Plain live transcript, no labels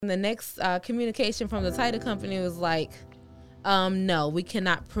The next communication from the title company was like, no, we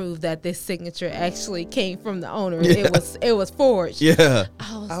cannot prove that this signature actually came from the owner. Yeah. It was forged. Yeah.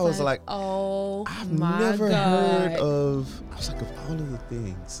 I was like, oh I've my never God. heard of. I was like, of all of the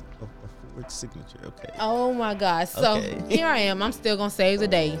things, a forged signature. Okay. Oh my God. So Okay. here I am. I'm still going to save the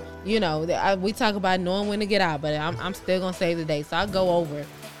day. You know, we talk about knowing when to get out, but I'm still going to save the day. So I'll go over.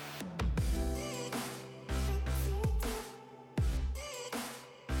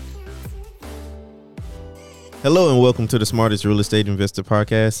 Hello and welcome to the Smartest Real Estate Investor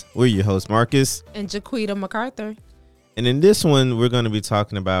Podcast. We're your host, Marcus. And Jaquita MacArthur. And in this one, we're going to be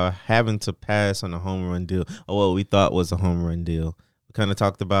talking about having to pass on a home run deal, or what we thought was a home run deal. We kind of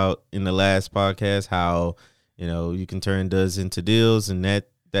talked about in the last podcast how, you can turn does into deals and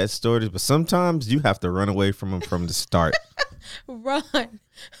that story, but sometimes you have to run away from them from the start. Run.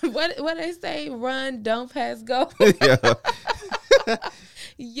 What they say? Run, don't pass, go. Yeah.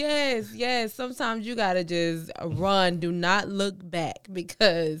 Yes. Sometimes you gotta just run. Do not look back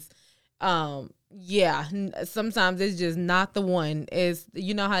because, sometimes it's just not the one. Is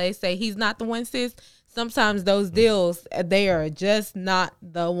how they say he's not the one, sis. Sometimes those deals, they are just not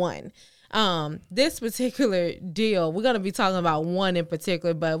the one. This particular deal, we're gonna be talking about one in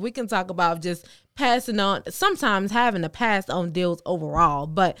particular, but we can talk about just passing on. Sometimes having to pass on deals overall,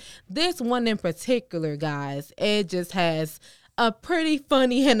 but this one in particular, guys, it just has a pretty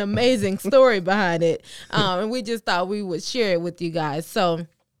funny and amazing story behind it. And we just thought we would share it with you guys. So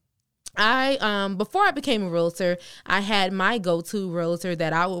I before I became a realtor, I had my go-to realtor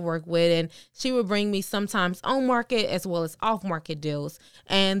that I would work with, and she would bring me sometimes on market as well as off market deals.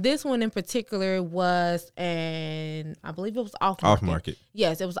 And this one in particular was I believe it was off market.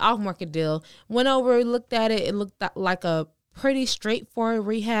 Yes, it was off market deal. Went over, looked at it. It looked like a pretty straightforward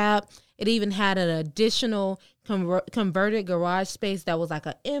rehab. It even had an additional converted garage space that was like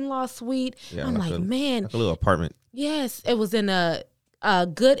an in-law suite. Yeah, I'm like, man, like a little apartment. Yes, it was in a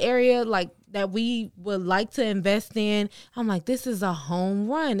good area like that we would like to invest in. I'm like, this is a home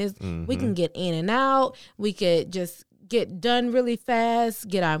run. We can get in and out. We could just get done really fast,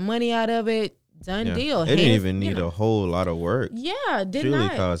 get our money out of it. Done deal. It didn't even need a whole lot of work. Yeah, Truly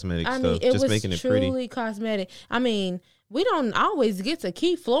cosmetic stuff. Just making it pretty. Truly cosmetic. I mean, we don't always get to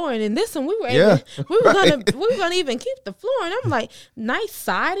keep flooring, and this one we were gonna even keep the flooring. I'm like, nice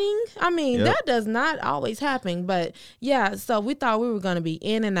siding. I mean, that does not always happen, but yeah. So we thought we were gonna be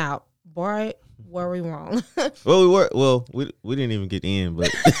in and out. Boy, were we wrong? Well, we were. Well, we didn't even get in,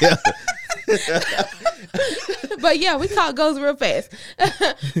 but but yeah, we caught goes real fast.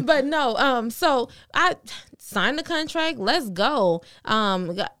 But no, so I signed the contract. Let's go.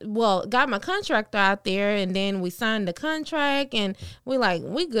 Got my contractor out there, and then we signed the contract, and we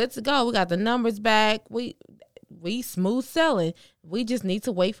good to go. We got the numbers back. We smooth selling. We just need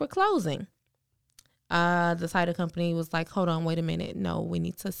to wait for closing. The title company was like, hold on, wait a minute. No, we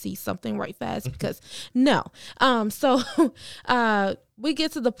need to see something right fast because no. So we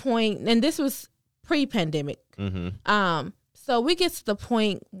get to the point, and this was pre-pandemic. So we get to the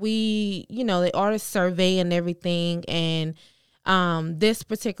point they ordered a survey and everything, and this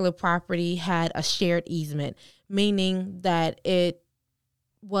particular property had a shared easement, meaning that it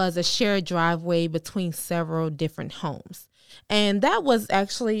was a shared driveway between several different homes. And that was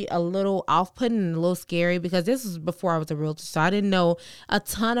actually a little off-putting and a little scary because this was before I was a realtor, so I didn't know a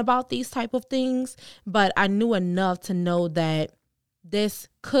ton about these type of things, but I knew enough to know that this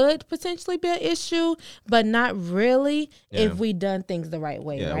could potentially be an issue, but not really if we done things the right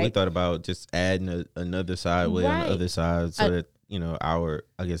way. Yeah, right? We thought about just adding another sideway on the other side so that,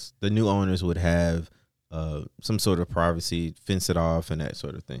 the new owners would have some sort of privacy, fence it off and that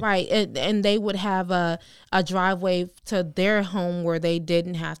sort of thing. Right. And they would have a driveway to their home where they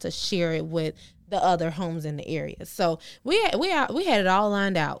didn't have to share it with the other homes in the area. So we had it all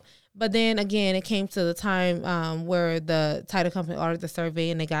lined out. But then again, it came to the time where the title company ordered the survey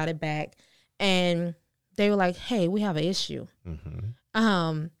and they got it back, and they were like, "Hey, we have an issue.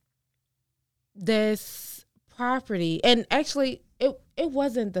 This property," and actually, it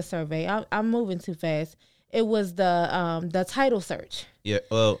wasn't the survey. I'm moving too fast. It was the title search. Yeah.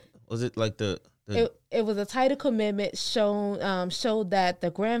 Well, was it like It was a title commitment showed that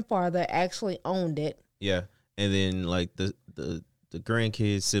the grandfather actually owned it. Yeah, and then like the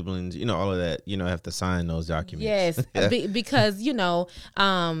grandkids, siblings, all of that, have to sign those documents. Yes, because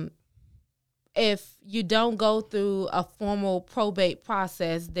if you don't go through a formal probate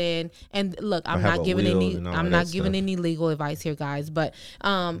process, then, and look, I'm not giving any legal advice here, guys, but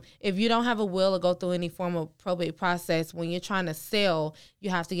if you don't have a will or go through any formal probate process, when you're trying to sell, you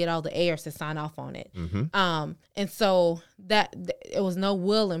have to get all the heirs to sign off on it. And so that it was no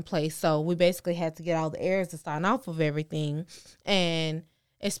will in place, so we basically had to get all the heirs to sign off of everything, and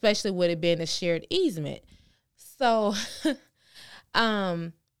especially with it being a shared easement. So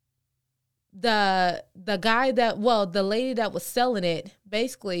the lady that was selling it,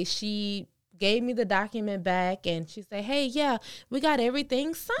 basically she gave me the document back and she said, hey, yeah, we got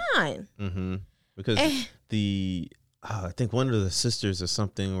everything signed. Because I think one of the sisters or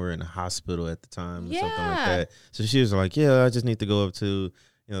something were in the hospital at the time or something like that. So she was like, yeah, I just need to go up to,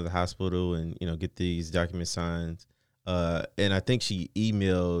 the hospital and, get these documents signed. And I think she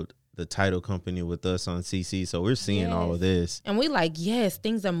emailed the title company with us on CC, so we're seeing all of this, and we like, yes,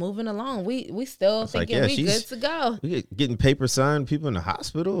 things are moving along. We still thinking we good to go. We getting paper signed, people in the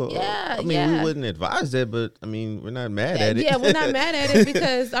hospital. I mean, we wouldn't advise that, but I mean, we're not mad at it. Yeah, we're not mad at it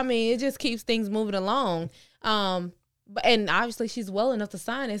because I mean, it just keeps things moving along. And obviously she's well enough to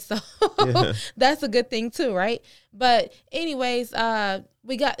sign it, so that's a good thing too, right? But anyways,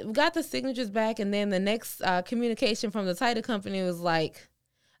 we got the signatures back, and then the next communication from the title company was like,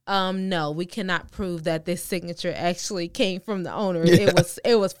 no, we cannot prove that this signature actually came from the owner.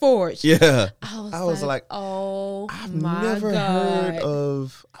 It was forged. I was like, oh, I've never heard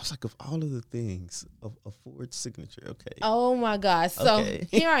of. I was like, of all of the things, of a forged signature. Okay. Oh my God. So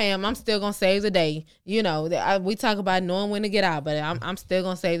here I am. I'm still gonna save the day. We talk about knowing when to get out, but I'm still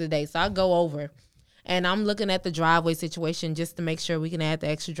gonna save the day. So I go over. And I'm looking at the driveway situation just to make sure we can add the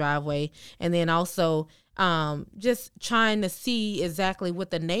extra driveway. And then also just trying to see exactly what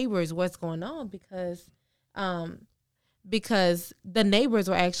the neighbors, what's going on, because the neighbors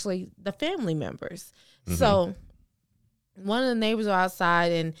were actually the family members. So one of the neighbors were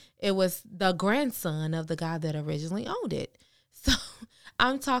outside, and it was the grandson of the guy that originally owned it. So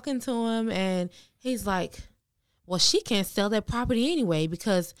I'm talking to him, and he's like, well, she can't sell that property anyway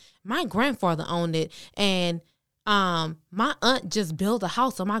because my grandfather owned it, and my aunt just built a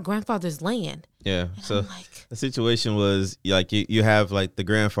house on my grandfather's land. Yeah. And so the situation was like you have like the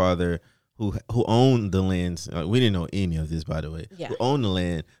grandfather who owned the lands. We didn't know any of this, by the way. Who owned the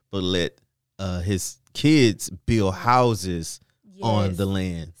land, but let his kids build houses on the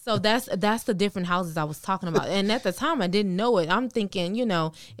land. So that's the different houses I was talking about. And at the time I didn't know it. I'm thinking,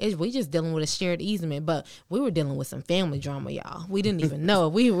 we just dealing with a shared easement, but we were dealing with some family drama, y'all. We didn't even know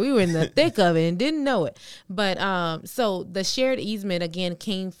it. We were in the thick of it and didn't know it. But so the shared easement again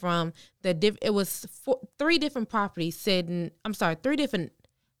came from it was three different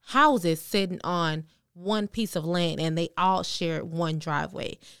houses sitting on one piece of land, and they all shared one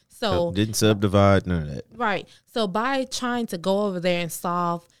driveway. So didn't subdivide, none of that. Right. So by trying to go over there and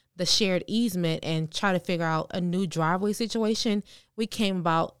solve the shared easement and try to figure out a new driveway situation, we came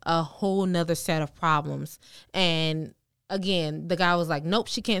about a whole nother set of problems. And again, the guy was like, nope,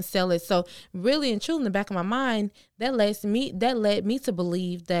 she can't sell it. So really and truly in the back of my mind, that led me to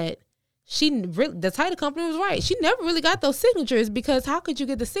believe that the title company was right. She never really got those signatures, because how could you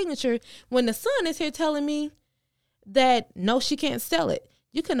get the signature when the son is here telling me that no, she can't sell it?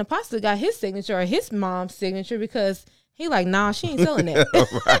 You couldn't have possibly got his signature or his mom's signature, because he like, nah, she ain't selling it.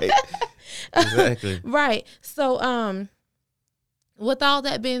 Right. Exactly. Right. So, with all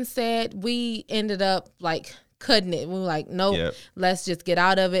that being said, we ended up like cutting it. We were like, nope, let's just get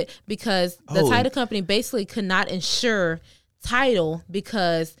out of it, because the title company basically could not insure title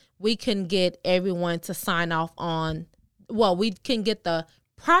because we couldn't get everyone to sign off on, we can get the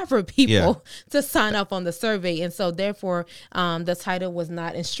proper people to sign up on the survey, and so therefore the title was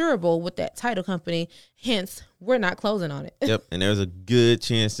not insurable with that title company, hence we're not closing on it. And there's a good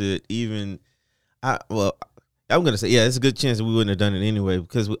chance that I'm gonna say it's a good chance that we wouldn't have done it anyway,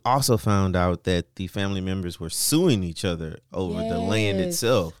 because we also found out that the family members were suing each other over the land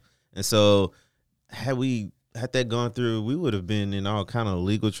itself, and so had that gone through, we would have been in all kind of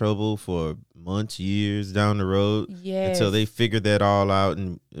legal trouble for months, years down the road, until they figured that all out,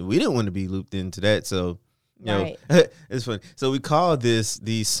 and we didn't want to be looped into that. So, it's funny. So we call this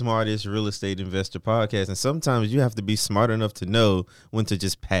the Smartest Real Estate Investor Podcast, and sometimes you have to be smart enough to know when to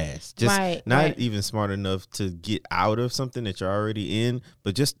just pass, not even smart enough to get out of something that you're already in,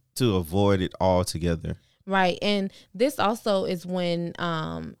 but just to avoid it altogether. Right, and this also is when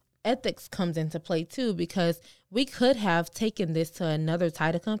ethics comes into play too, because we could have taken this to another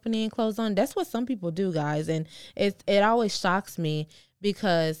title company and closed on. That's what some people do, guys, and it always shocks me,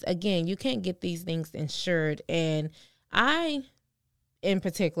 because again, you can't get these things insured. And in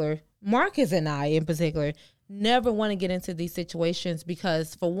particular, Marcus and I in particular, never want to get into these situations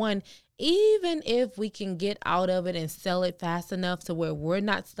because, for one, even if we can get out of it and sell it fast enough to where we're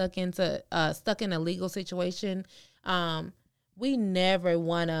not stuck in a legal situation, we never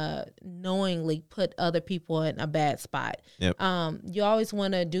want to knowingly put other people in a bad spot. Yep. You always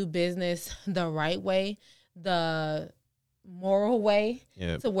want to do business the right way, the moral way,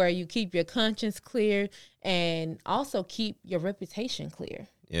 Yep. to where you keep your conscience clear and also keep your reputation clear.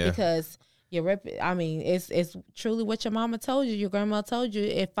 Yeah. Because it's truly what your mama told you, your grandma told you.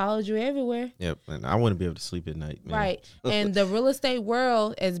 It follows you everywhere. Yep. And I want to be able to sleep at night, man. Right. And the real estate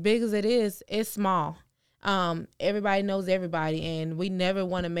world, as big as it is, it's small. Everybody knows everybody, and we never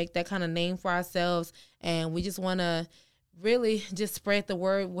want to make that kind of name for ourselves. And we just want to really just spread the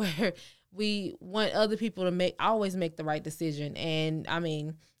word where we want other people to always make the right decision. And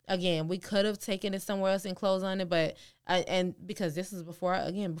again, we could have taken it somewhere else and closed on it, but and because this is before I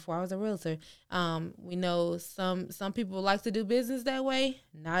was a realtor, we know some people like to do business that way.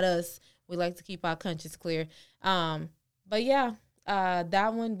 Not us. We like to keep our conscience clear. But yeah,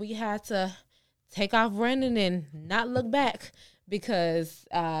 that one we had to take off running and not look back because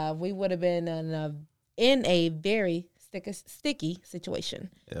we would have been in a very sticky situation.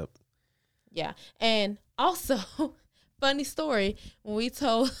 Yep. Yeah, and also, funny story, when we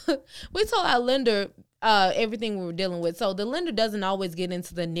told our lender everything we were dealing with. So the lender doesn't always get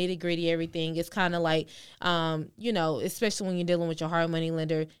into the nitty gritty everything. It's kind of like, especially when you're dealing with your hard money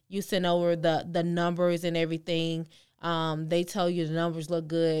lender, you send over the numbers and everything. They tell you the numbers look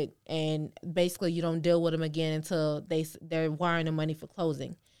good, and basically you don't deal with them again until they're wiring the money for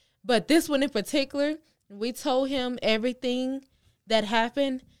closing. But this one in particular, we told him everything that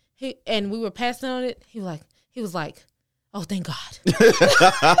happened, and we were passing on it. He was like, oh, thank God.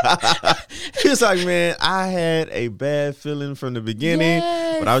 He was like, man, I had a bad feeling from the beginning,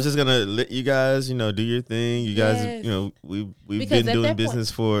 but I was just gonna let you guys, do your thing. You guys, we've been doing business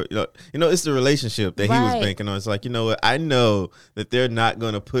for, it's the relationship that he was banking on. It's like, you know what? I know that they're not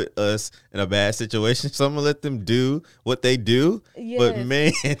gonna put us in a bad situation, so I'm gonna let them do what they do. Yes. But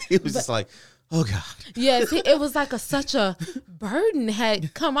man, he was just like, oh God. Yes, it was like such a burden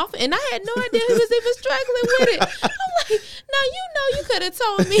had come off, and I had no idea he was even struggling with it. I'm like, now you could have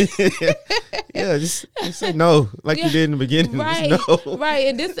told me. Yeah, just say no, like you did in the beginning. Right, no. Right,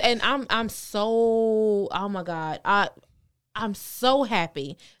 and I'm so, oh my God, I'm so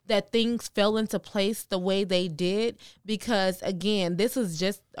happy that things fell into place the way they did, because again, this is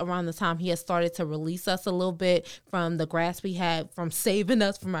just around the time he had started to release us a little bit from the grasp we had from saving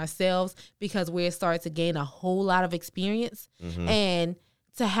us from ourselves, because we had started to gain a whole lot of experience. Mm-hmm. And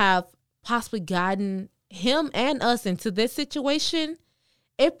to have possibly gotten him and us into this situation,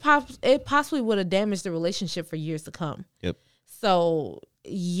 it possibly would have damaged the relationship for years to come. Yep. So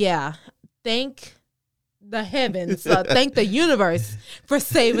yeah, thank the heavens, thank the universe for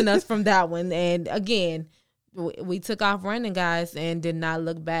saving us from that one. And again, we took off running, guys, and did not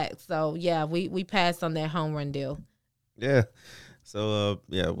look back. So yeah, we passed on that home run deal. Yeah. So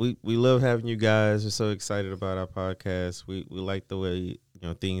we love having you guys. We're so excited about our podcast. We like the way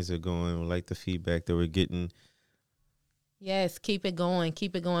things are going. We like the feedback that we're getting. Yes, keep it going.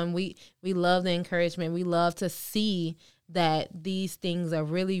 Keep it going. We love the encouragement. We love to see that these things are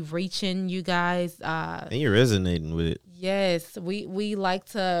really reaching you guys. And you're resonating with it. Yes, we like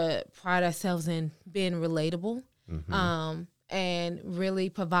to pride ourselves in being relatable, mm-hmm. And really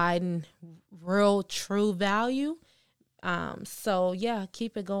providing real, true value. So yeah,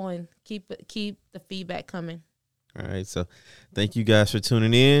 keep it going. Keep the feedback coming. All right. So thank you guys for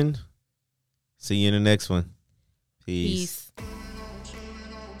tuning in. See you in the next one. Peace. Peace.